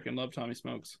 I freaking love Tommy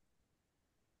Smokes.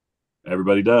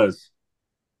 Everybody does.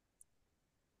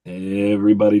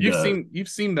 Everybody does. You've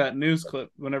seen that news clip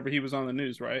whenever he was on the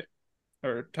news, right?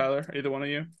 Or Tyler, either one of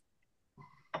you?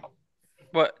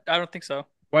 What? I don't think so.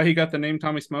 Why he got the name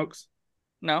Tommy Smokes?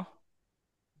 No.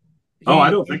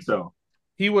 I don't think so.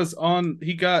 He was on.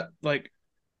 He got like.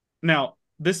 Now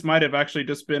this might have actually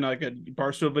just been like a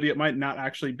Barstool video. It might not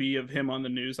actually be of him on the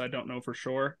news. I don't know for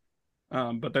sure.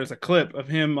 But there's a clip of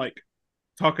him like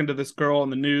talking to this girl on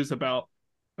the news about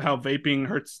how vaping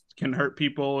can hurt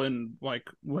people and like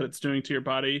what it's doing to your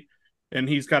body. and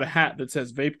he's got a hat that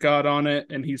says Vape God on it,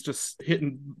 and he's just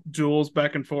hitting jewels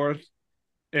back and forth.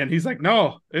 And he's like,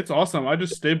 "No, it's awesome. I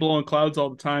just stay blowing clouds all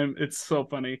the time. It's so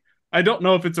funny." I don't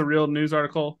know if it's a real news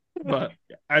article, but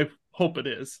I hope it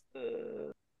is.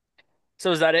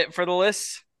 So is that it for the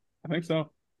list? I think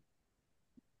so.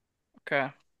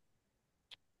 Okay.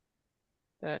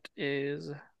 That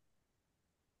is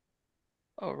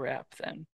a wrap then.